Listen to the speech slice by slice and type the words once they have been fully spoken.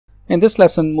In this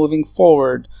lesson, moving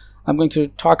forward, I'm going to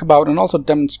talk about and also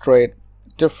demonstrate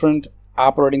different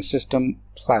operating system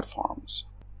platforms.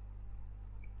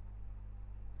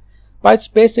 By its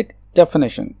basic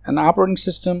definition, an operating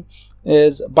system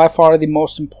is by far the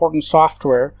most important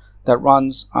software that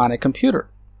runs on a computer.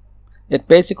 It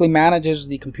basically manages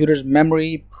the computer's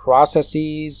memory,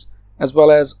 processes, as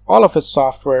well as all of its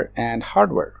software and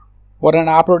hardware. What an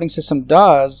operating system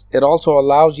does, it also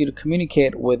allows you to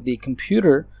communicate with the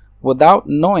computer without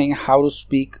knowing how to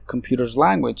speak computer's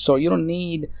language. So you don't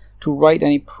need to write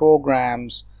any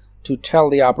programs to tell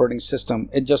the operating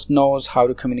system. It just knows how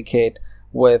to communicate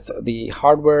with the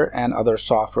hardware and other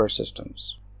software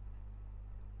systems.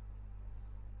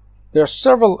 There are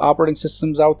several operating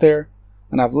systems out there,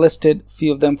 and I've listed a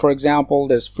few of them. For example,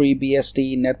 there's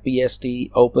FreeBSD,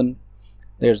 NetBSD, Open.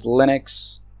 There's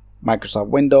Linux, Microsoft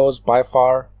Windows, by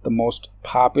far the most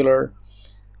popular.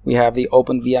 We have the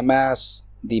OpenVMS,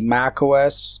 the Mac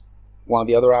OS, one of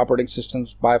the other operating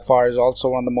systems by far is also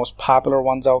one of the most popular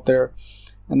ones out there.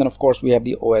 And then of course we have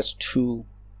the OS2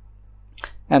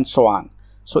 and so on.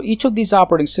 So each of these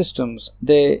operating systems,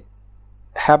 they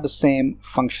have the same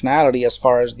functionality as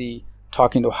far as the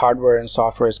talking to hardware and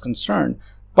software is concerned,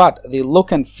 but the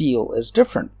look and feel is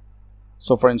different.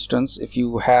 So for instance, if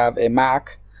you have a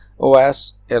Mac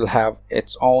OS, it'll have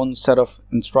its own set of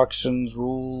instructions,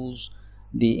 rules,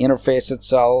 the interface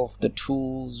itself, the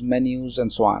tools, menus,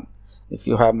 and so on. If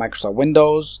you have Microsoft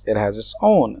Windows, it has its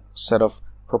own set of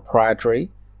proprietary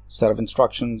set of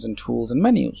instructions and tools and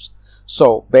menus.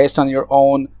 So based on your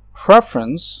own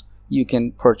preference, you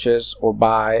can purchase or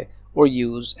buy or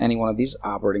use any one of these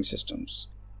operating systems.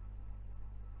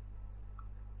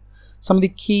 Some of the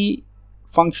key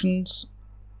functions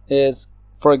is,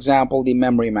 for example, the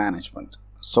memory management.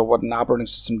 So what an operating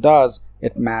system does,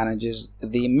 it manages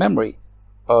the memory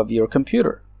of your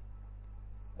computer.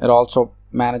 It also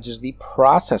manages the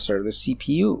processor, the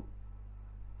CPU,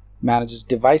 manages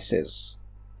devices,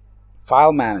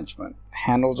 file management,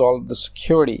 handles all of the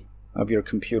security of your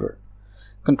computer,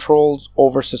 controls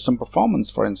over system performance,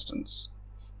 for instance,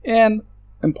 and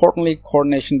importantly,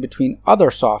 coordination between other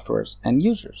softwares and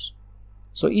users.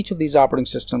 So each of these operating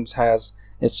systems has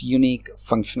its unique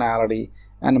functionality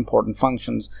and important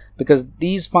functions, because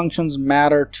these functions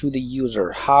matter to the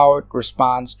user, how it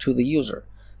responds to the user.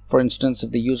 For instance, if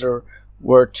the user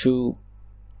were to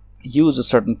use a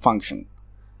certain function,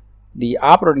 the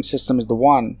operating system is the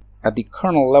one at the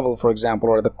kernel level, for example,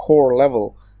 or the core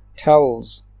level,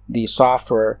 tells the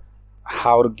software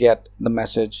how to get the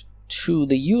message to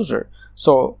the user.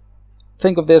 So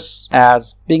think of this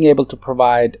as being able to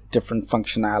provide different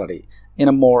functionality in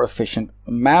a more efficient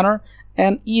manner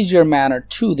and easier manner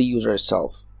to the user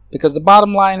itself, because the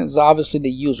bottom line is obviously the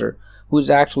user who is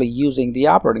actually using the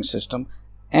operating system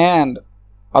and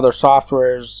other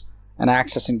softwares and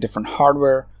accessing different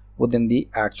hardware within the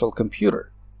actual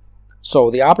computer. So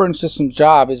the operating system's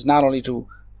job is not only to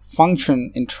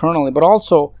function internally, but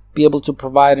also be able to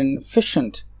provide an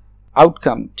efficient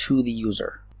outcome to the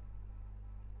user.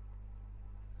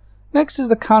 Next is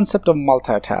the concept of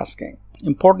multitasking.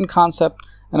 Important concept,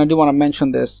 and I do want to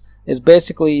mention this, is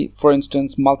basically, for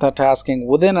instance, multitasking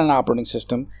within an operating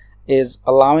system is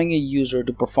allowing a user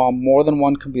to perform more than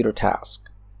one computer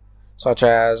task, such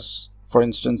as, for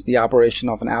instance, the operation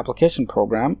of an application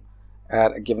program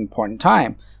at a given point in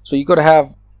time. So you could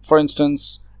have, for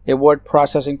instance, a word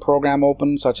processing program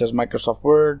open, such as Microsoft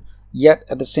Word, yet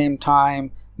at the same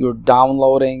time you're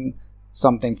downloading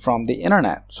something from the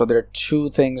internet. So there are two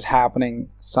things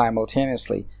happening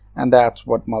simultaneously, and that's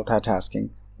what multitasking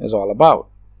is all about.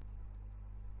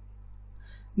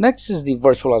 Next is the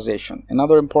virtualization,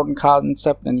 another important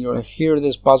concept, and you'll hear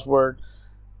this buzzword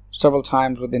several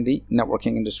times within the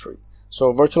networking industry.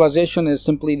 So virtualization is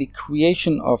simply the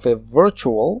creation of a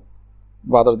virtual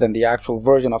rather than the actual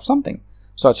version of something,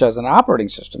 such as an operating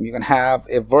system. You can have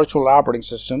a virtual operating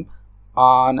system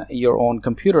on your own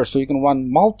computer, so you can run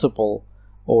multiple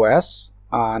OS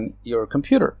on your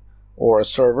computer or a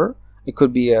server. It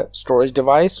could be a storage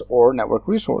device or network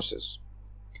resources.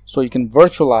 So you can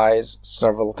virtualize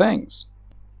several things.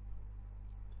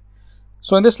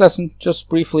 So in this lesson, just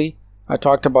briefly, I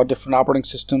talked about different operating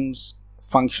systems,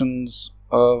 functions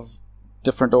of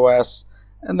different OS,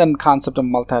 and then concept of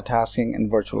multitasking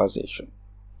and virtualization.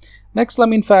 Next, let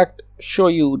me in fact show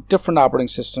you different operating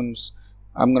systems.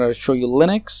 I'm going to show you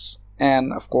Linux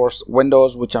and of course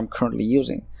Windows, which I'm currently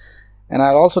using. And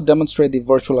I'll also demonstrate the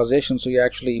virtualization so you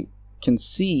actually can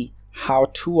see how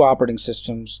two operating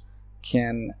systems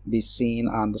can be seen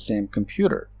on the same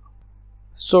computer.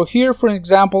 So here, for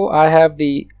example, I have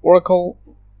the Oracle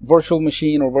Virtual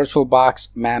Machine or VirtualBox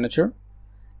Manager,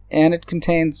 and it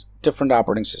contains different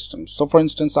operating systems. So for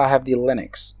instance, I have the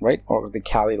Linux, right, or the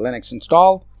Kali Linux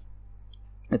installed.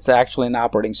 It's actually an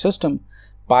operating system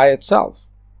by itself.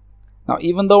 Now,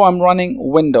 even though I'm running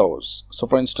Windows, so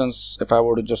for instance, if I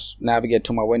were to just navigate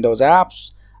to my Windows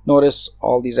apps, notice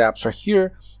all these apps are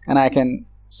here, and I can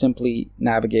simply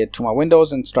navigate to my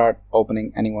Windows and start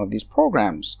opening any one of these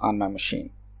programs on my machine.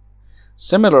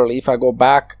 Similarly, if I go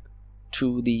back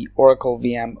to the Oracle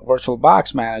VM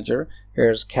VirtualBox Manager,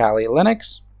 here's Kali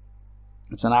Linux.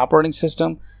 It's an operating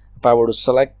system. If I were to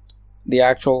select the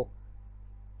actual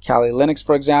Kali Linux,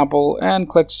 for example, and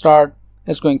click Start,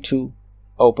 it's going to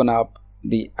open up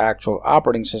the actual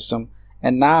operating system.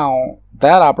 And now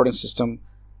that operating system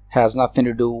has nothing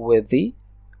to do with the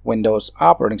Windows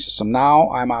operating system. Now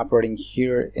I'm operating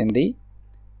here in the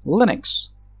Linux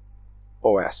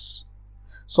OS.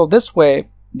 So this way,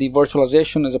 the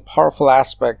virtualization is a powerful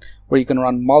aspect where you can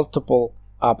run multiple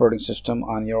operating systems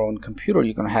on your own computer.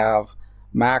 You can have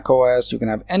Mac OS, you can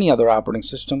have any other operating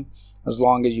system, as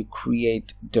long as you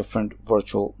create different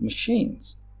virtual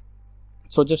machines.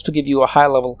 So just to give you a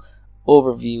high-level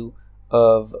overview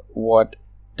of what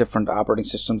different operating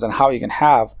systems and how you can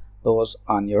have those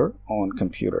on your own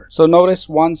computer. So notice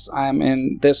once I'm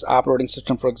in this operating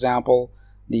system, for example,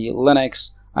 the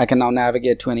Linux, I can now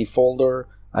navigate to any folder.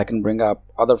 I can bring up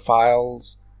other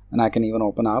files, and I can even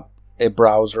open up a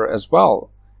browser as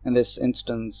well. In this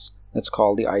instance, it's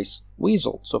called the Ice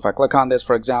Weasel. So if I click on this,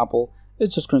 for example,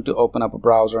 it's just going to open up a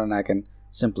browser, and I can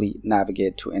simply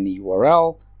navigate to any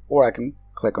URL, or I can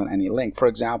click on any link. For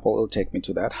example, it'll take me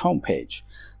to that home page.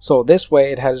 So this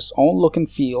way, it has its own look and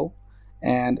feel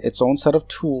and its own set of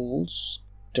tools,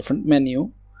 different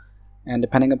menu, and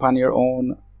depending upon your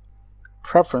own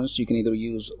preference, you can either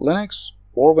use Linux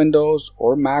or Windows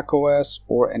or Mac OS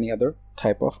or any other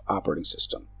type of operating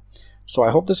system. So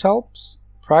I hope this helps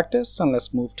practice, and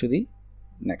let's move to the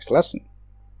next lesson.